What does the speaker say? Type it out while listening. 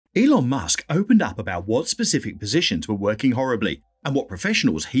Elon Musk opened up about what specific positions were working horribly and what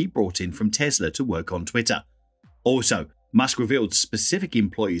professionals he brought in from Tesla to work on Twitter. Also, Musk revealed specific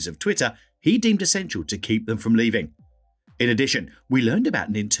employees of Twitter he deemed essential to keep them from leaving. In addition, we learned about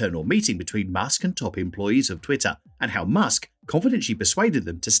an internal meeting between Musk and top employees of Twitter and how Musk confidently persuaded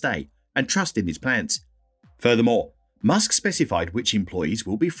them to stay and trust in his plans. Furthermore, Musk specified which employees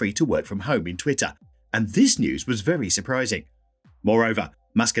will be free to work from home in Twitter, and this news was very surprising. Moreover,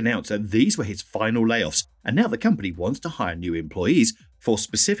 Musk announced that these were his final layoffs, and now the company wants to hire new employees for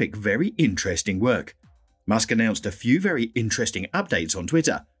specific, very interesting work. Musk announced a few very interesting updates on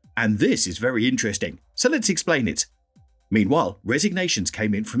Twitter, and this is very interesting, so let's explain it. Meanwhile, resignations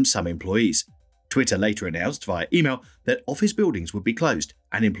came in from some employees. Twitter later announced via email that office buildings would be closed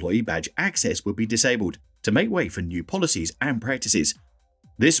and employee badge access would be disabled to make way for new policies and practices.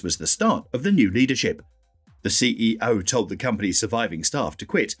 This was the start of the new leadership. The CEO told the company's surviving staff to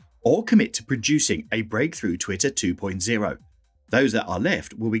quit or commit to producing a breakthrough Twitter 2.0. Those that are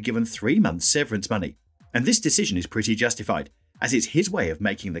left will be given 3 months severance money, and this decision is pretty justified, as it's his way of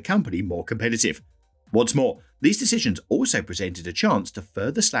making the company more competitive. What's more, these decisions also presented a chance to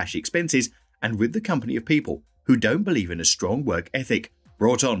further slash expenses and rid the company of people who don't believe in a strong work ethic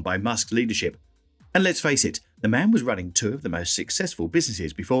brought on by Musk's leadership. And let's face it, the man was running 2 of the most successful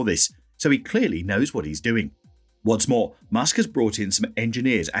businesses before this, so he clearly knows what he's doing. What's more, Musk has brought in some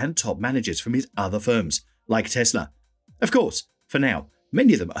engineers and top managers from his other firms, like Tesla. Of course, for now,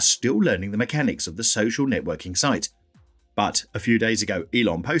 many of them are still learning the mechanics of the social networking site. But a few days ago,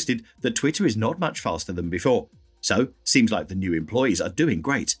 Elon posted that Twitter is not much faster than before, so seems like the new employees are doing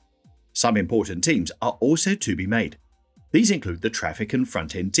great. Some important teams are also to be made. These include the traffic and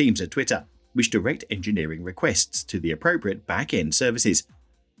front-end teams at Twitter, which direct engineering requests to the appropriate back-end services.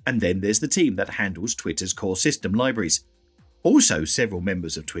 And then there's the team that handles Twitter's core system libraries. Also, several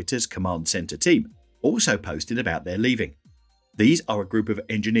members of Twitter's command center team also posted about their leaving. These are a group of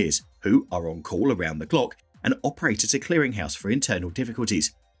engineers who are on call around the clock and operate as a clearinghouse for internal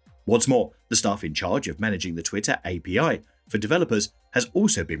difficulties. What's more, the staff in charge of managing the Twitter API for developers has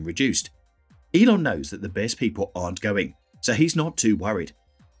also been reduced. Elon knows that the best people aren't going, so he's not too worried.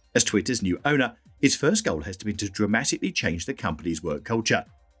 As Twitter's new owner, his first goal has been to dramatically change the company's work culture.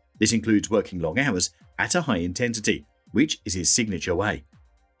 This includes working long hours at a high intensity, which is his signature way.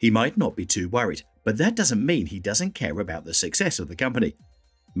 He might not be too worried, but that doesn't mean he doesn't care about the success of the company.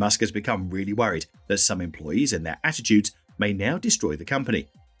 Musk has become really worried that some employees and their attitudes may now destroy the company.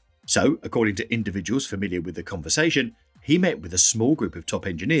 So, according to individuals familiar with the conversation, he met with a small group of top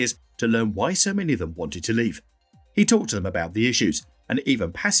engineers to learn why so many of them wanted to leave. He talked to them about the issues and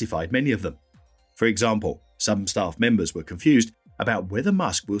even pacified many of them. For example, some staff members were confused about whether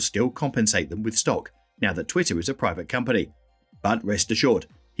Musk will still compensate them with stock now that Twitter is a private company. But rest assured,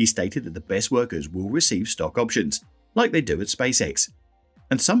 he stated that the best workers will receive stock options, like they do at SpaceX.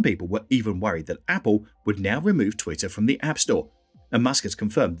 And some people were even worried that Apple would now remove Twitter from the App Store, and Musk has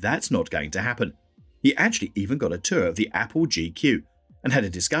confirmed that's not going to happen. He actually even got a tour of the Apple GQ and had a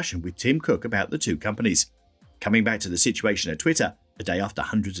discussion with Tim Cook about the two companies. Coming back to the situation at Twitter, a day after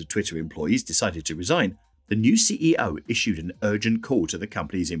hundreds of Twitter employees decided to resign, the new CEO issued an urgent call to the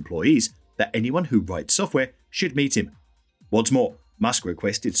company's employees that anyone who writes software should meet him. What's more, Musk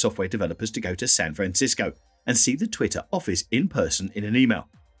requested software developers to go to San Francisco and see the Twitter office in person in an email.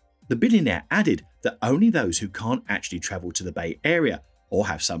 The billionaire added that only those who can't actually travel to the Bay Area or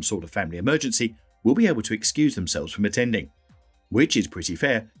have some sort of family emergency will be able to excuse themselves from attending, which is pretty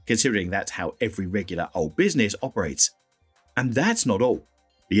fair considering that's how every regular old business operates. And that's not all.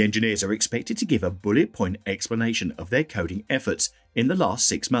 The engineers are expected to give a bullet point explanation of their coding efforts in the last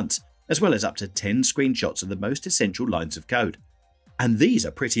 6 months, as well as up to 10 screenshots of the most essential lines of code. And these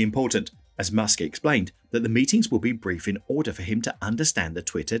are pretty important, as Musk explained that the meetings will be brief in order for him to understand the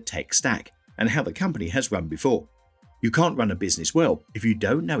Twitter tech stack and how the company has run before. You can't run a business well if you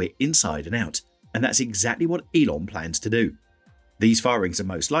don't know it inside and out, and that's exactly what Elon plans to do. These firings are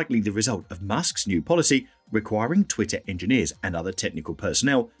most likely the result of Musk's new policy requiring Twitter engineers and other technical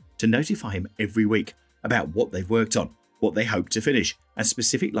personnel to notify him every week about what they've worked on, what they hope to finish, and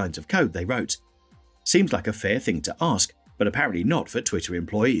specific lines of code they wrote. Seems like a fair thing to ask, but apparently not for Twitter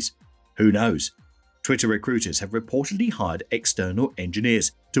employees. Who knows? Twitter recruiters have reportedly hired external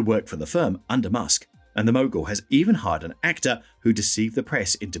engineers to work for the firm under Musk, and the mogul has even hired an actor who deceived the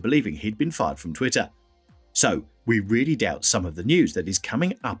press into believing he'd been fired from Twitter. So, we really doubt some of the news that is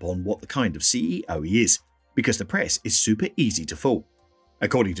coming up on what the kind of CEO he is, because the press is super easy to fool.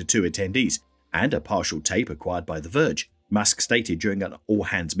 According to 2 attendees and a partial tape acquired by The Verge, Musk stated during an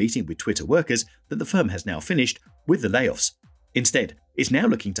all-hands meeting with Twitter workers that the firm has now finished with the layoffs. Instead, it's now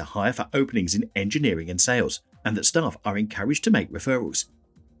looking to hire for openings in engineering and sales, and that staff are encouraged to make referrals.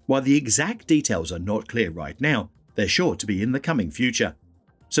 While the exact details are not clear right now, they're sure to be in the coming future.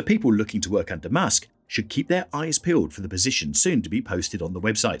 So people looking to work under Musk should keep their eyes peeled for the position soon to be posted on the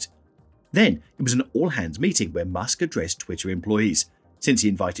website. Then, it was an all-hands meeting where Musk addressed Twitter employees, since he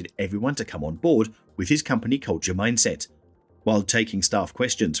invited everyone to come on board with his company culture mindset. While taking staff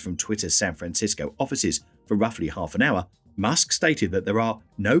questions from Twitter's San Francisco offices for roughly half an hour, Musk stated that there are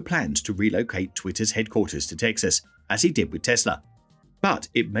no plans to relocate Twitter's headquarters to Texas, as he did with Tesla. But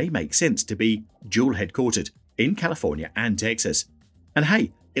it may make sense to be dual headquartered in California and Texas. And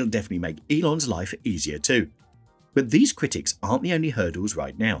hey, it'll definitely make Elon's life easier too. But these critics aren't the only hurdles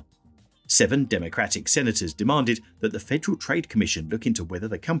right now. 7 Democratic senators demanded that the Federal Trade Commission look into whether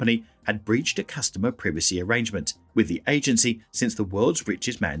the company had breached a customer privacy arrangement with the agency since the world's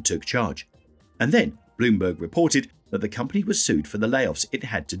richest man took charge. And then Bloomberg reported that the company was sued for the layoffs it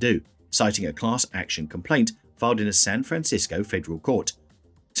had to do, citing a class action complaint filed in a San Francisco federal court.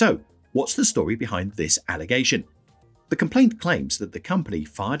 So, what's the story behind this allegation? The complaint claims that the company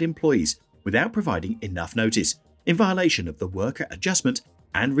fired employees without providing enough notice, in violation of the Worker Adjustment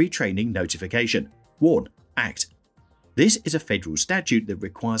and Retraining Notification (WARN) Act. This is a federal statute that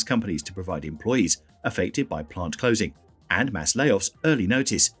requires companies to provide employees affected by plant closing and mass layoffs early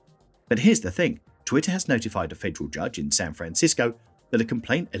notice. But here's the thing, Twitter has notified a federal judge in San Francisco that a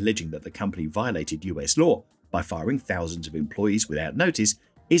complaint alleging that the company violated US law by firing thousands of employees without notice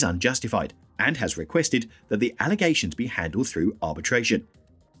is unjustified, and has requested that the allegations be handled through arbitration.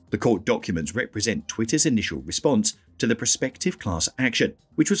 The court documents represent Twitter's initial response to the prospective class action,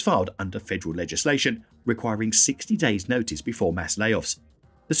 which was filed under federal legislation requiring 60 days' notice before mass layoffs.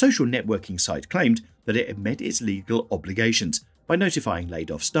 The social networking site claimed that it had met its legal obligations by notifying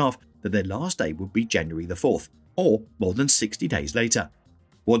laid-off staff that their last day would be January the 4th, or more than 60 days later.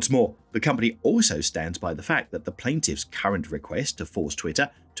 What's more, the company also stands by the fact that the plaintiff's current request to force Twitter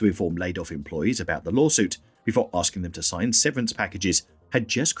to inform laid-off employees about the lawsuit before asking them to sign severance packages had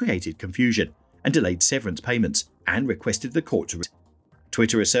just created confusion and delayed severance payments, and requested the court to.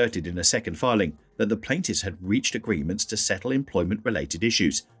 Twitter asserted in a second filing that the plaintiffs had reached agreements to settle employment-related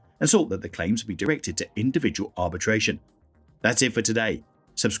issues and sought that the claims be directed to individual arbitration. That's it for today.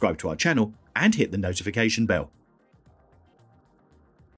 Subscribe to our channel and hit the notification bell.